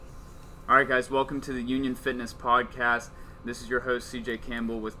right, guys, welcome to the Union Fitness Podcast. This is your host, CJ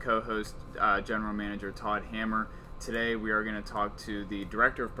Campbell, with co-host General Manager Todd Hammer. Today we are going to talk to the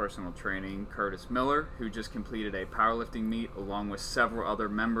Director of Personal Training, Curtis Miller, who just completed a powerlifting meet along with several other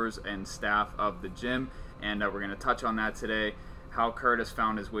members and staff of the gym. And we're going to touch on that today, how Curtis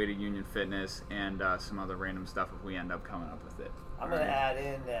found his way to Union Fitness, and some other random stuff if we end up coming up with it. I'm going to add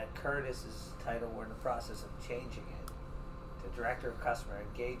in that Curtis's title, we're in the process of changing it to Director of Customer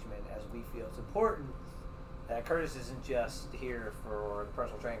Engagement, as we feel it's important that Curtis isn't just here for the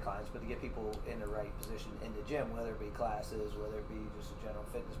personal training clients, but to get people in the right position in the gym, whether it be classes, whether it be just a general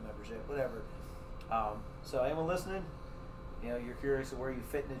fitness membership, whatever. So anyone listening, you're curious of where you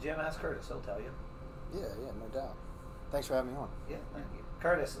fit in the gym, ask Curtis. He'll tell you. Yeah, no doubt. Thanks for having me on. Yeah, thank you.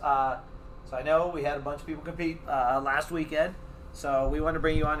 Curtis, so I know we had a bunch of people compete last weekend, so we wanted to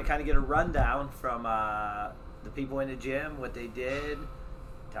bring you on to kind of get a rundown from the people in the gym, what they did.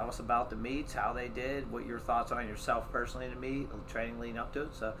 Tell us about the meets, how they did, what your thoughts are on yourself personally in the meet, the training leading up to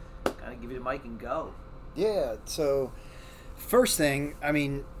it. So kind of give you the mic and go. Yeah, so first thing,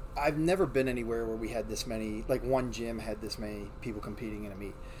 I've never been anywhere where we had this many, like one gym had this many people competing in a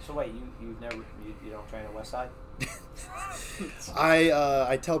meet. So wait, you don't train at Westside?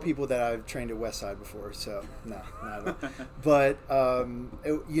 I tell people that I've trained at Westside before, so no, not But,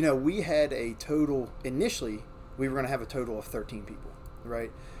 we had a total, initially, we were going to have a total of 13 people,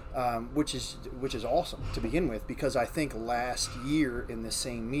 right? Which is awesome to begin with, because I think last year in the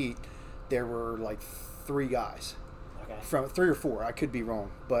same meet, there were like 3 guys. Okay. From 3 or 4, I could be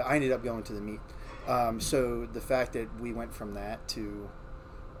wrong, but I ended up going to the meet. So the fact that we went from that to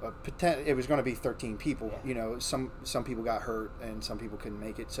it was going to be 13 people. Yeah. Some people got hurt and some people couldn't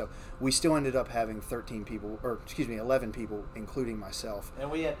make it. So we still ended up having 11 people, including myself. And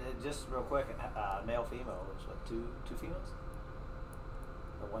we had, just real quick, male, female, was what, two females?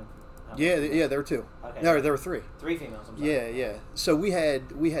 Or one? Yeah, there were 2. Okay. No, there were 3. 3 females, I'm sorry. Yeah. So we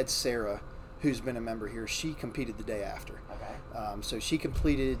had Sarah, who's been a member here. She competed the day after. Okay. So she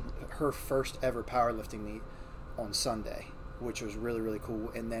completed her first ever powerlifting meet on Sunday, which was really, really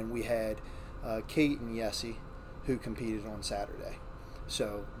cool. And then we had Kate and Yessie, who competed on Saturday.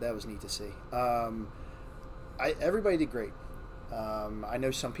 So that was neat to see. Everybody did great. I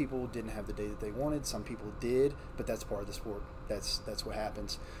know some people didn't have the day that they wanted. Some people did, but that's part of the sport. That's what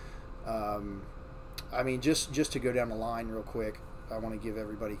happens. Just to go down the line real quick, I want to give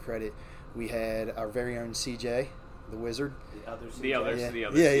everybody credit. We had our very own CJ, the Wizard. The other CJ. The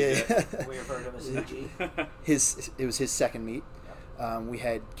other Yeah. CJ. We refer to him as CG. It was his second meet. Yep. We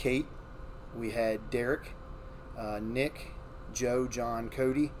had Kate, we had Derek, Nick, Joe, John,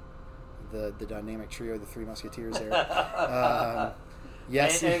 Cody, the dynamic trio, the 3 Musketeers there.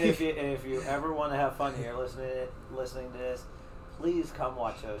 Yes. And if you ever want to have fun here listening to this, please come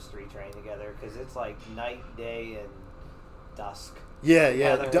watch those 3 train together, because it's like night, day, and dusk.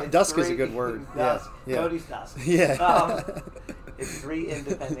 Yeah. Dusk is a good word. Dusk. Yeah. Cody's dusk. Yeah. It's 3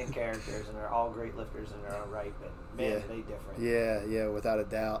 independent characters, and they're all great lifters in their own right, but man, are they different. Yeah, without a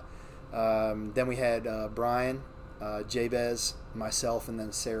doubt. Then we had Brian, Jabez, myself, and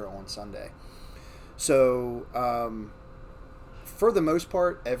then Sarah on Sunday. So for the most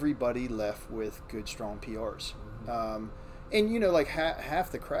part, everybody left with good, strong PRs. And like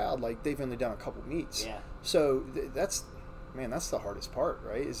half the crowd, like they've only done a couple meets. Yeah. So that's the hardest part,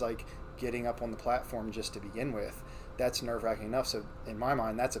 right? Is like getting up on the platform just to begin with. That's nerve-wracking enough. So in my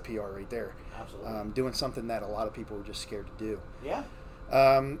mind, that's a PR right there. Absolutely. Doing something that a lot of people are just scared to do. Yeah.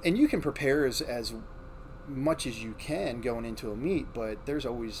 And you can prepare as much as you can going into a meet, but there's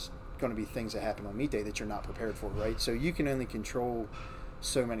always going to be things that happen on meet day that you're not prepared for, right? So you can only control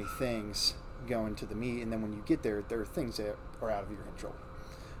so many things going to the meet, and then when you get there are things that are out of your control.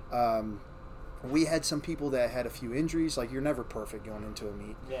 We had some people that had a few injuries. Like, you're never perfect going into a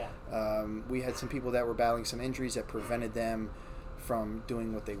meet. Yeah. We had some people that were battling some injuries that prevented them from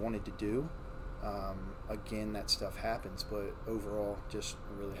doing what they wanted to do. Again, that stuff happens, but overall, just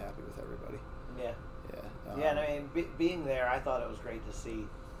really happy with everybody. Yeah. Yeah. And being there, I thought it was great to see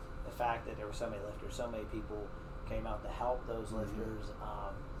the fact that there were so many lifters, so many people came out to help those lifters.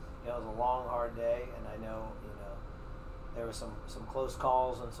 It was a long, hard day, and I know, there was some close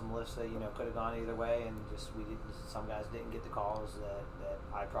calls and some lifts that could have gone either way, and some guys didn't get the calls that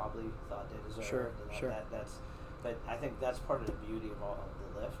I probably thought they deserved. Sure. But I think that's part of the beauty of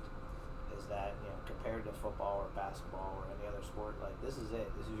the lift, is that compared to football or basketball or any other sport, like, this is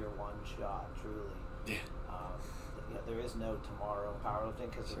it. This is your one shot, truly. Yeah. There is no tomorrow powerlifting,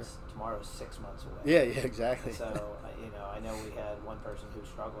 because tomorrow's 6 months away. Yeah, exactly. So I know we had one person who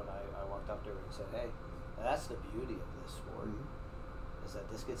struggled. I walked up to her and said, "Hey, that's the beauty of this sport." is that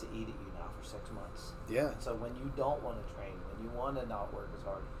this gets to eat at you now for 6 months. Yeah. And so when you don't want to train, when you want to not work as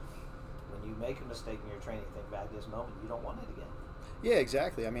hard, when you make a mistake in your training, think back this moment, you don't want it again. Yeah,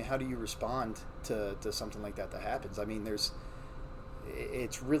 exactly. I mean, how do you respond to something like that happens? I mean,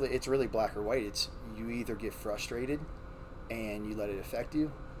 it's really black or white. It's you either get frustrated and you let it affect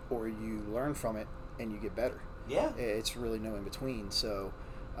you, or you learn from it and you get better. Yeah. It's really no in between. So,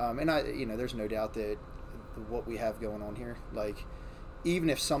 and there's no doubt that what we have going on here, like, even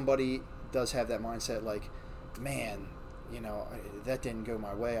if somebody does have that mindset, like, man, that didn't go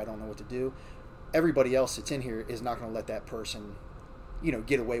my way, I don't know what to do. Everybody else that's in here is not going to let that person,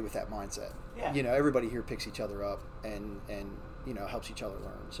 get away with that mindset. Yeah. Everybody here picks each other up and helps each other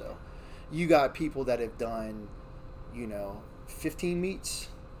learn. So you got people that have done, 15 meets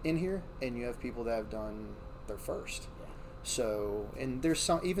in here, and you have people that have done their first. Yeah. So, and there's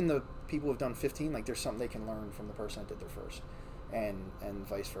even the people who have done 15, like, there's something they can learn from the person that did their first, and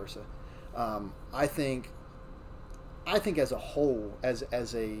vice versa. I think as a whole, as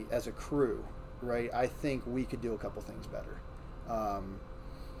a crew, right, I think we could do a couple things better.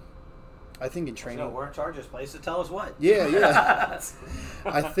 I think in training, we're in charge of this place to tell us what. Yeah.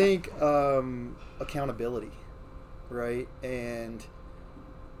 I think accountability, right? And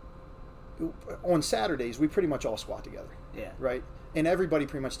on Saturdays, we pretty much all squat together. Yeah. Right? And everybody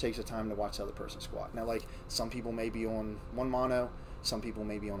pretty much takes the time to watch the other person squat. Now, like, some people may be on one mono, some people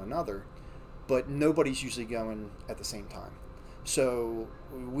may be on another, but nobody's usually going at the same time. So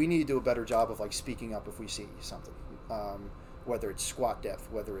we need to do a better job of, like, speaking up if we see something. Whether it's squat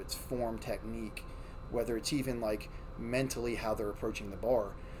depth, whether it's form technique, whether it's even, like, mentally how they're approaching the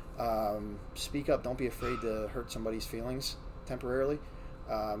bar. Speak up. Don't be afraid to hurt somebody's feelings temporarily.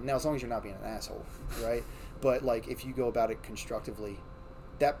 Now, as long as you're not being an asshole, right? But, like, if you go about it constructively,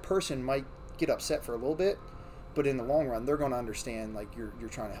 that person might get upset for a little bit, but in the long run, they're going to understand, like, you're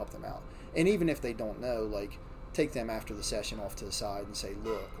trying to help them out. And even if they don't know, like, take them after the session off to the side and say,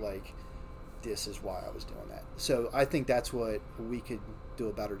 look, like, this is why I was doing that. So I think that's what we could do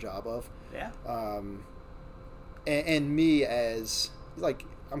a better job of. Yeah. And me, as, like,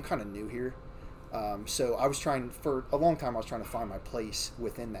 I'm kind of new here. So for a long time, I was trying to find my place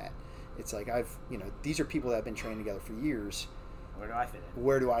within that. It's like these are people that have been trained together for years. Where do I fit in?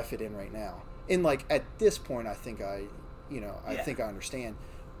 Where do I fit in right now? And, like, at this point, I think I understand.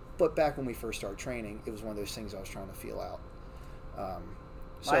 But back when we first started training, it was one of those things I was trying to feel out.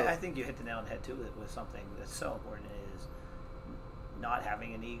 So I think you hit the nail on the head too with something that's so important is not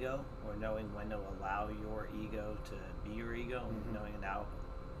having an ego, or knowing when to allow your ego to be your ego, and knowing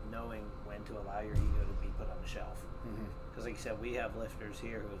when to allow your ego to be put on the shelf. Because, like you said, we have lifters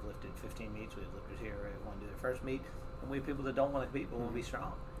here who have lifted 15 meets. We have lifters here who want to do their first meet, and we have people that don't want to compete but want to be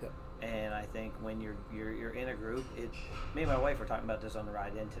strong. Yep. And I think when you're in a group, me and my wife were talking about this on the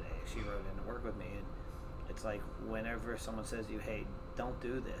ride in today. She rode in to work with me, and it's like whenever someone says to you, "Hey, don't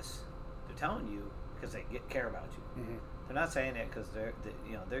do this," they're telling you because they care about you. They're not saying it because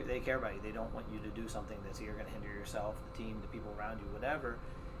they care about you. They don't want you to do something that's either going to hinder yourself, the team, the people around you, whatever.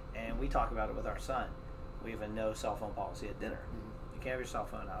 And we talk about it with our son. We have a no cell phone policy at dinner. You can't have your cell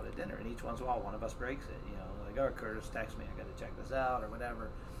phone out at dinner, and each once in a while, one of us breaks it. Like, "Oh, Curtis, text me. I got to check this out," or whatever.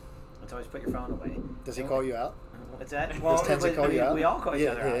 It's always put your phone away. Does he call you out? What's that? Well, Does Tenzi call you out? We all call each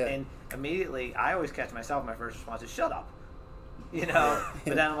other out. Yeah. And immediately, I always catch myself, my first response is, "Shut up." But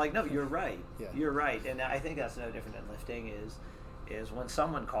then I'm like, no, you're right. Yeah. You're right. And I think that's no different than lifting is when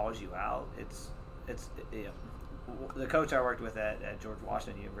someone calls you out, it's the coach I worked with at George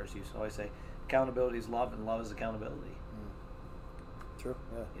Washington University used to always say, accountability is love and love is accountability. True.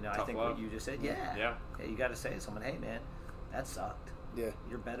 Yeah. I think love. what you just said, yeah, you got to say to someone, "Hey, man, that sucked. Yeah.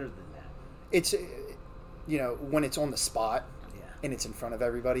 You're better than that." It's, when it's on the spot and it's in front of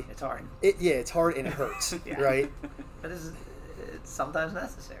everybody. It's hard. It's hard and it hurts, right? But it's sometimes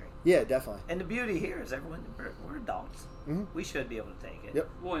necessary. Yeah, definitely. And the beauty here is we're adults. We should be able to take it. Yep.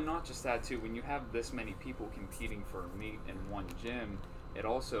 Well, and not just that too. When you have this many people competing for a meet in one gym, it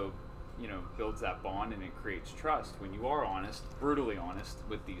also, builds that bond and it creates trust. When you are honest, brutally honest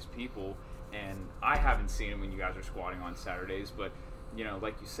with these people, and I haven't seen it when you guys are squatting on Saturdays, but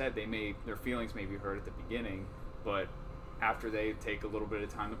like you said, their feelings may be hurt at the beginning, but after they take a little bit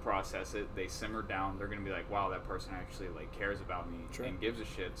of time to process it, they simmer down. They're going to be like, "Wow, that person actually cares about me and gives a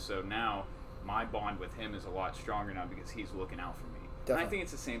shit." So now my bond with him is a lot stronger now because he's looking out for me. Definitely. And I think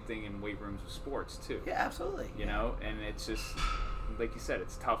it's the same thing in weight rooms with sports too. Yeah, absolutely. And it's just like you said,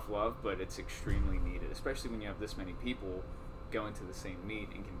 it's tough love, but it's extremely needed, especially when you have this many people going to the same meet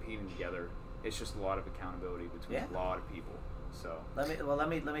and competing together. It's just a lot of accountability between a lot of people. So let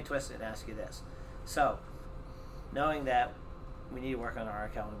me twist it and ask you this. So, knowing that we need to work on our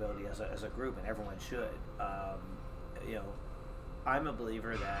accountability as a group, and everyone should. I'm a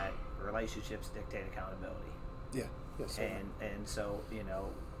believer that relationships dictate accountability. Yeah. Yes. And so,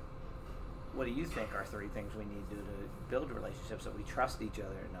 what do you think are 3 things we need to do to build relationships that we trust each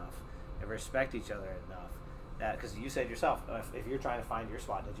other enough and respect each other enough? Because you said yourself, if you're trying to find your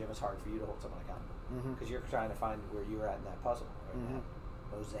spot in the gym, it's hard for you to hold someone accountable because you're trying to find where you're at in that puzzle, or in that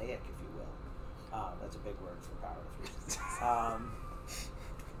mosaic, if you will. That's a big word for powerlifters.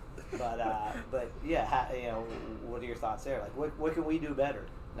 But yeah, what are your thoughts there? Like, what can we do better?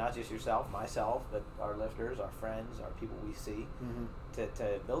 Not just yourself, myself, but our lifters, our friends, our people we see,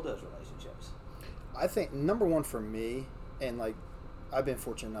 to build those relationships. I think number one for me, and like I've been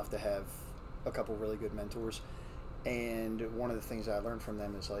fortunate enough to have a couple really good mentors, and one of the things I learned from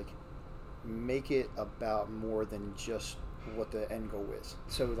them is like make it about more than just what the end goal is.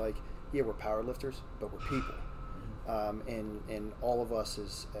 So like, yeah, we're power lifters, but we're people, and all of us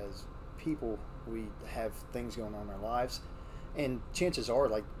as people, we have things going on in our lives. And chances are,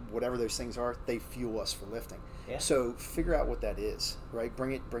 like, whatever those things are, they fuel us for lifting. Yeah. So figure out what that is, right?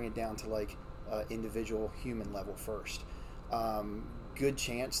 Bring it down to like individual human level first. Good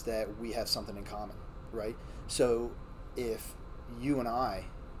chance that we have something in common, right? So if you and I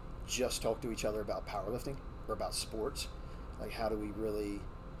just talk to each other about powerlifting or about sports, like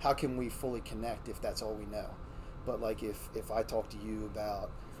how can we fully connect if that's all we know? But like if I talk to you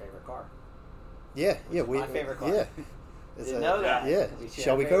about Your favorite car. Yeah, My favorite car. Yeah. Didn't know that. Yeah,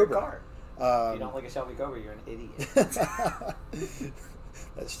 Shelby Cobra. If you don't like a Shelby Cobra, you're an idiot.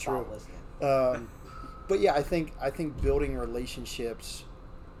 That's Stop true. listening. But yeah, I think building relationships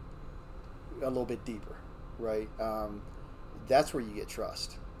a little bit deeper, right? That's where you get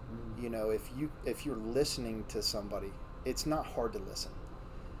trust. If you're listening to somebody, it's not hard to listen.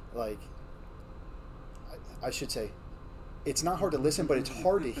 Like, I should say, it's not hard to listen, but it's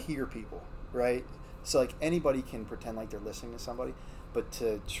hard to hear people, right? So like anybody can pretend like they're listening to somebody, but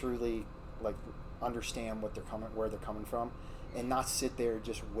to truly like understand where they're coming from, and not sit there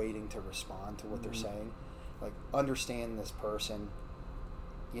just waiting to respond to what they're saying. Like, understand this person.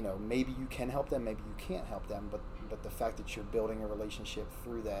 Maybe you can help them, maybe you can't help them, but the fact that you're building a relationship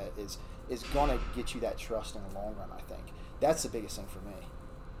through that is gonna get you that trust in the long run. I think that's the biggest thing for me.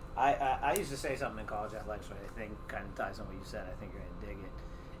 I used to say something in college athletics, which I think kind of ties on what you said. I think you're going to dig it.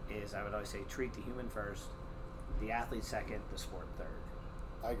 Is I would always say treat the human first, the athlete second, the sport third.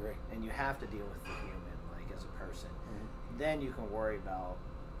 I agree. And you have to deal with the human, like as a person. Then you can worry about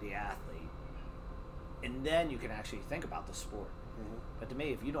the athlete, and then you can actually think about the sport. But to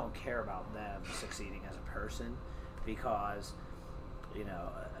me, if you don't care about them succeeding as a person, because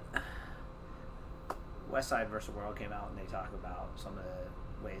West Side vs. World came out and they talk about some of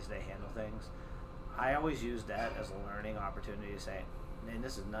the ways they handle things. I always use that as a learning opportunity to say, and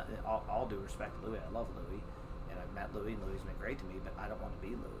this is not all due respect to Louis. I love Louis, and I've met Louis, and Louis's been great to me. But I don't want to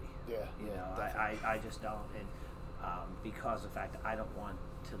be Louis. Yeah, I just don't, and because of the fact that I don't want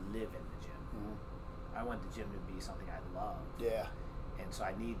to live in the gym. I want the gym to be something I love. Yeah. And so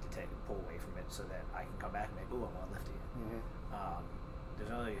I need to pull away from it so that I can come back and be, ooh, I want to lift again.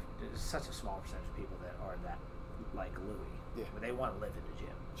 There's such a small percentage of people that are that like Louis. Yeah. But they want to live in the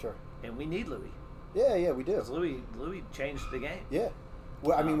gym. Sure. And we need Louis. Yeah, we do. Because Louis changed the game. Yeah.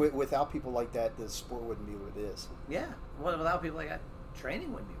 Well, I mean, without people like that, the sport wouldn't be what it is. Yeah. Well, without people like that,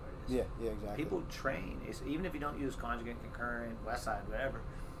 training wouldn't be what it is. Yeah, exactly. People train. Even if you don't use conjugate, concurrent, West Side, whatever,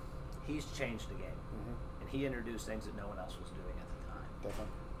 he's changed the game. And he introduced things that no one else was doing at the time.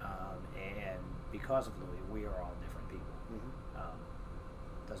 Definitely. And because of Louis, we are all different people.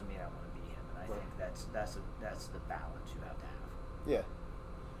 Doesn't mean I want to be him. And I think that's the balance you have to have. Yeah.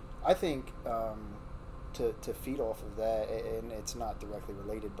 I think to feed off of that, and it's not directly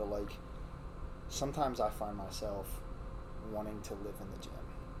related, but like sometimes I find myself wanting to live in the gym,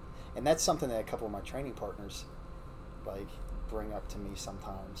 and that's something that a couple of my training partners like bring up to me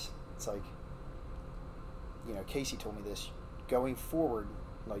sometimes. It's like, Casey told me this, going forward,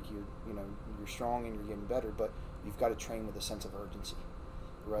 like you're strong and you're getting better, but you've got to train with a sense of urgency,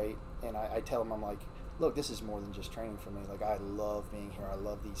 right? And I tell him, I'm like, look, this is more than just training for me. Like, I love being here. I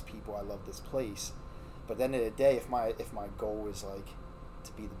love these people. I love this place. But at the end of the day, if my goal is like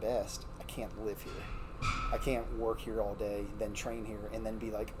to be the best, I can't live here. I can't work here all day, then train here, and then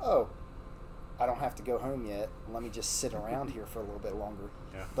be like, oh, I don't have to go home yet. Let me just sit around here for a little bit longer.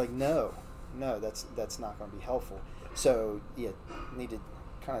 Yeah. Like, no, that's not going to be helpful. So yeah, need to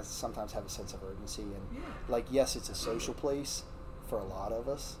kind of sometimes have a sense of urgency, and like, yes, it's a social place for a lot of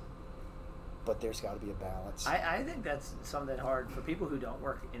us, but there's got to be a balance. I think that's something hard for people who don't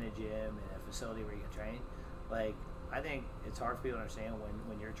work in a gym, in a facility where you can train. Like, I think it's hard for people to understand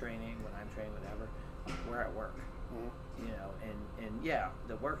when you're training, when I'm training, whatever, we're at work. Mm-hmm. You know, and yeah,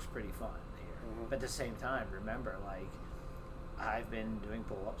 the work's pretty fun here. Mm-hmm. But at the same time, remember, like, I've been doing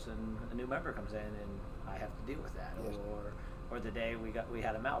pull-ups and a new member comes in and I have to deal with that. Yes. Or the day we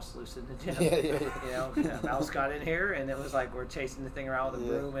had a mouse loose in the gym. Yeah. You know, a mouse got in here and it was like we're chasing the thing around with a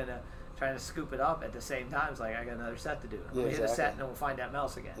Yeah. broom and trying to scoop it up at the same time. It's like I got another set to do. Yeah, We hit a set exactly. and then we'll find that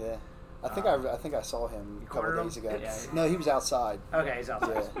mouse again. Yeah. I think I saw him a couple cornered him? days ago. Yeah. No, he was outside. Okay, he's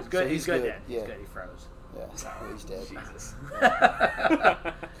outside. Yeah. He's good. So he's good then. Yeah. He's good. He froze. Yeah, he's dead. Jesus.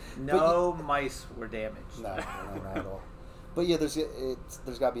 No mice were damaged. No, not at all. But yeah, there's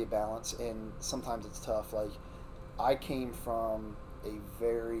got to be a balance, and sometimes it's tough. Like, I came from a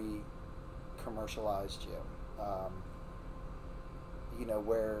very commercialized gym, you know,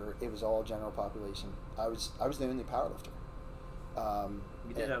 where it was all general population. I was the only powerlifter.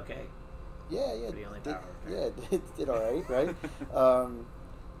 You did okay. Yeah. For the only Did, powerlifter. yeah, did all right, right?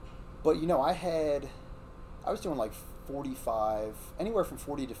 But you know, I was doing like 45, anywhere from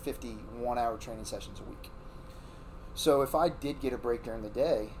 40 to 50 1-hour training sessions a week. So if I did get a break during the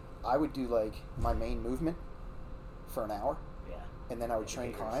day, I would do like my main movement for an hour, Yeah. and then I would Yeah, train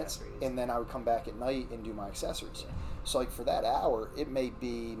you do your clients, accessories. and then I would come back at night and do my accessories. Yeah. So like for that hour, it may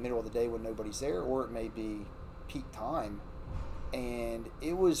be middle of the day when nobody's there, or it may be peak time, and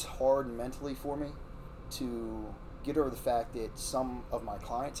it was hard mentally for me to get over the fact that some of my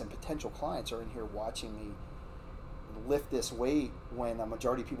clients and potential clients are in here watching me lift this weight when a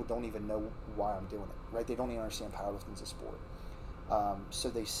majority of people don't even know why I'm doing it, right? They don't even understand powerlifting as a sport. So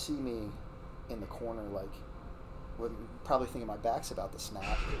they see me in the corner, like, probably thinking my back's about to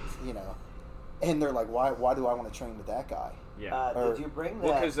snap, you know, and they're like, why do I want to train with that guy? Yeah. Or- Did you bring that?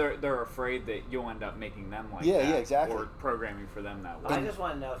 Well, because they're afraid that you'll end up making them like Yeah, that. yeah, exactly. Or programming for them that way. I just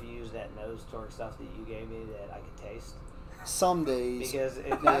want to know if you used that nose torque stuff that you gave me that I could taste. Some days. Because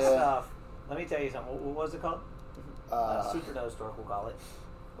if that Yeah. stuff, let me tell you something. What was it called? Super nose torque, we'll call it.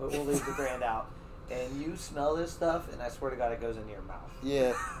 We'll leave the brand out. And you smell this stuff, and I swear to God, it goes into your mouth.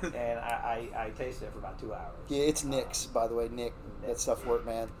 Yeah. And I tasted it for about 2 hours. Yeah, it's Nick's, by the way. Nick, that stuff worked,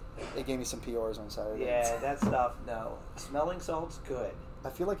 man. It gave me some PRs on Saturday. Yeah, that stuff, no. Smelling salt's good. I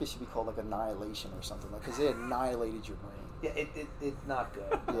feel like it should be called like annihilation or something, like, because it annihilated your brain. Yeah, it's not good.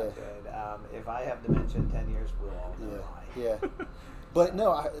 Not Yeah. good. If I have dementia in 10 years, we'll all know why. Yeah. But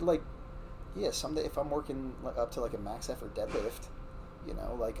no, someday if I'm working up to like a max effort deadlift, you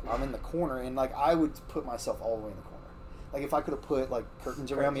know, like I'm in the corner, and like I would put myself all the way in the corner. Like if I could have put like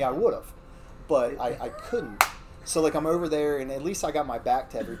curtains around me, I would have, but I couldn't. So like I'm over there, and at least I got my back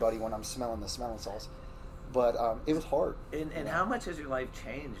to everybody when I'm smelling the smelling salts. But it was hard. And how much has your life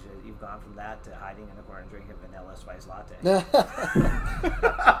changed? You've gone from that to hiding in a corner and drinking a vanilla spice latte.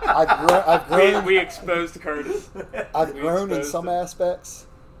 I've grown. We exposed Curtis. I've We grown in exposed some him. aspects.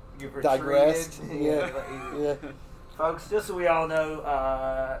 You've Digressed. retreated. Yeah. Folks, just so we all know,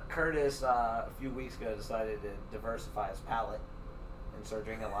 Curtis a few weeks ago decided to diversify his palate and start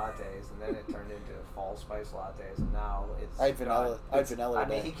drinking lattes, and then it turned into fall spice lattes, and now it's I had vanilla. I had vanilla I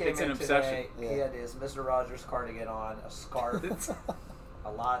mean, today. he came It's in an today. obsession. He Yeah. had his Mr. Rogers cardigan on, a scarf,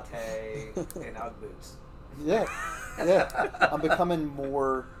 a latte, and Ugg boots. Yeah. I'm becoming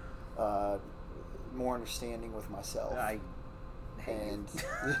more understanding with myself. I hate And you.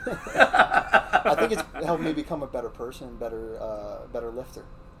 I think it's helped me become a better person, better lifter.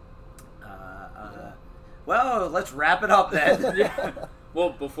 Well, let's wrap it up then. Yeah.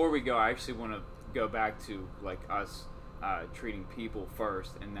 Well, before we go, I actually want to go back to like us treating people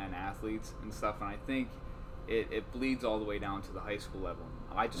first and then athletes and stuff. And I think it bleeds all the way down to the high school level.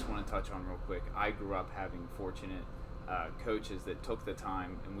 I just want to touch on real quick. I grew up having fortunate coaches that took the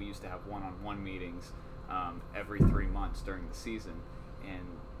time, and we used to have one-on-one meetings every 3 months during the season. And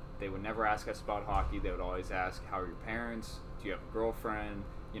they would never ask us about hockey. They would always ask, how are your parents? Do you have a girlfriend?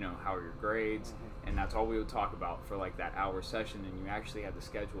 You know, how are your grades? Mm-hmm. And that's all we would talk about for like that hour session. And you actually had the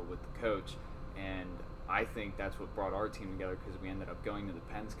schedule with the coach. And I think that's what brought our team together, because we ended up going to the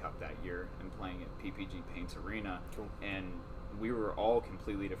Penn's Cup that year and playing at PPG Paints Arena. Cool. And we were all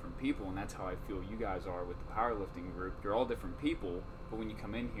completely different people, and that's how I feel you guys are with the powerlifting group. You're all different people, but when you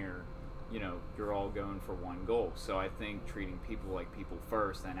come in here, you know, you're all going for one goal. So I think treating people like people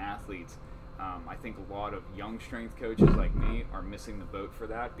first and athletes, I think a lot of young strength coaches like me are missing the boat for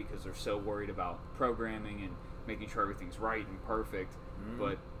that, because they're so worried about programming and making sure everything's right and perfect,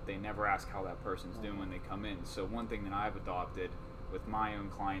 but they never ask how that person's doing when they come in. So one thing that I've adopted with my own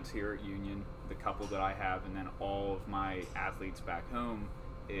clients here at Union, the couple that I have, and then all of my athletes back home,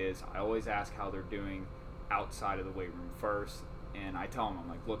 is I always ask how they're doing outside of the weight room first, And I tell them, I'm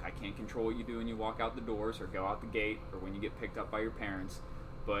like, look, I can't control what you do when you walk out the doors or go out the gate or when you get picked up by your parents,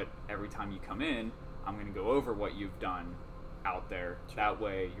 but every time you come in, I'm going to go over what you've done out there. That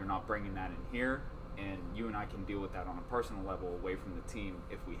way you're not bringing that in here, and you and I can deal with that on a personal level away from the team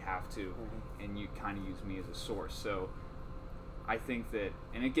if we have to, and you kind of use me as a source. So I think that,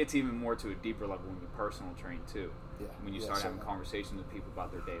 and it gets even more to a deeper level when you personal train too. Yeah. When you start having conversations with people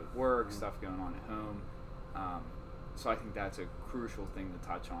about their day at work, stuff going on at home. So I think that's a crucial thing to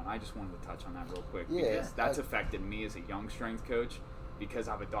touch on. I just wanted to touch on that real quick because that's affected me as a young strength coach because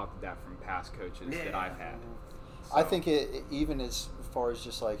I've adopted that from past coaches that I've had. So. I think it even as far as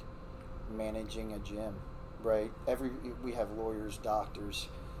just like managing a gym, right? We have lawyers, doctors,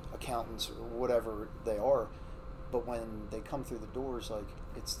 accountants, whatever they are, but when they come through the doors, like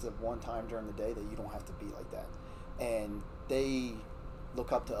it's the one time during the day that you don't have to be like that, and they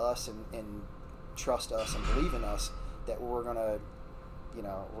look up to us and trust us and believe in us that we're gonna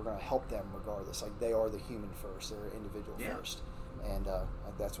help them regardless. Like they are the human first, they're individual first, and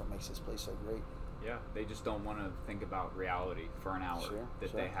that's what makes this place so great. Yeah, they just don't want to think about reality for an hour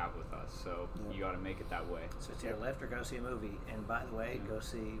that they have with us. So you got to make it that way. So it's either lift or go see a movie. And by the way, we're going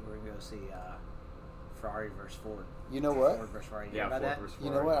to go see Ferrari versus Ford. You know what? Ford versus Ferrari. Yeah, Ford versus versus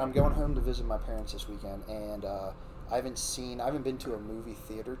Ferrari. You know what? I'm going home to visit my parents this weekend, and I haven't been to a movie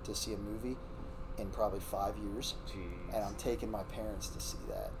theater to see a movie in probably 5 years. Jeez. And I'm taking my parents to see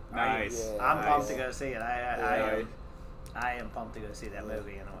that. Nice. Yeah, I'm pumped to go see it. I am pumped to go see that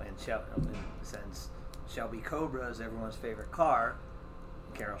movie, and since Shelby Cobra is everyone's favorite car,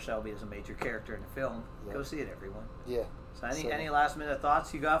 Carroll Shelby is a major character in the film. Go see it, everyone. Yeah. So any last minute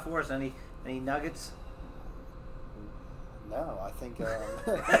thoughts you got for us? Any nuggets? No, I think.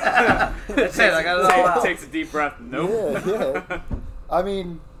 That's it. I got it all out. Takes a deep breath. Nope. Yeah. I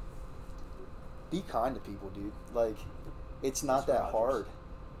mean, be kind to people, dude. Like, it's not that hard.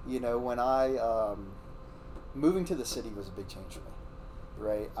 You know, when I moving to the city was a big change for me,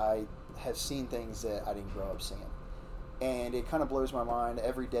 right? I have seen things that I didn't grow up seeing, and it kind of blows my mind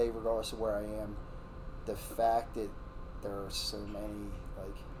every day, regardless of where I am. The fact that there are so many,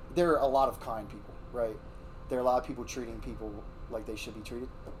 like, there are a lot of kind people, right? There are a lot of people treating people like they should be treated,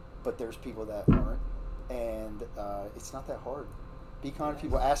 but there's people that aren't, and it's not that hard. Be kind to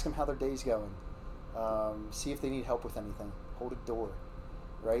people. Ask them how their day's going. See if they need help with anything. Hold a door,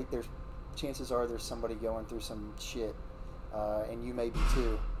 right? There's chances are there's somebody going through some shit, and you may be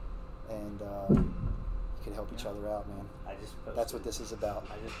too, and you can help each other out, man. That's what this is about.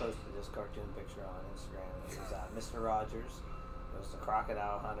 I just posted this cartoon picture on Instagram. It was Mr. Rogers. It was the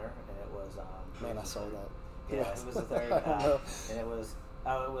crocodile hunter, and it was man, I saw that. Yeah, it was the third, and it was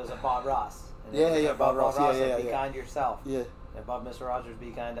a Bob Ross. And Bob Ross. Yeah, be kind to yourself. Yeah. And above Mr. Rogers,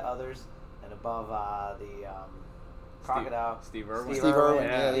 be kind to others, and above the crocodile, Steve Irwin.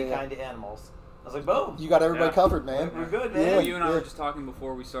 Be kind to animals. I was like, boom. You got everybody covered, man. We're good, man. Yeah. Well, you and I were just talking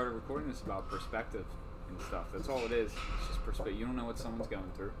before we started recording this about perspective and stuff. That's all it is. It's just perspective. You don't know what someone's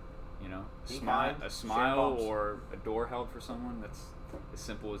going through. You know, a smile or a door held for someone. That's as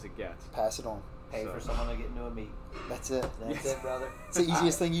simple as it gets. Pass it on. Pay for someone to get into a meet. That's it. That's it, brother. It's the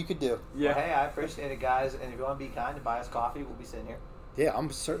easiest thing you could do. Yeah. Well, hey, I appreciate it, guys. And if you want to be kind and buy us coffee, we'll be sitting here. Yeah,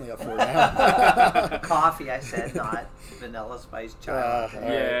 I'm certainly up for it now. Coffee, I said, not vanilla spice chai.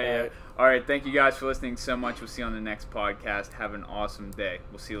 Yeah. All right, thank you guys for listening so much. We'll see you on the next podcast. Have an awesome day.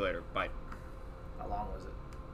 We'll see you later. Bye. How long was it?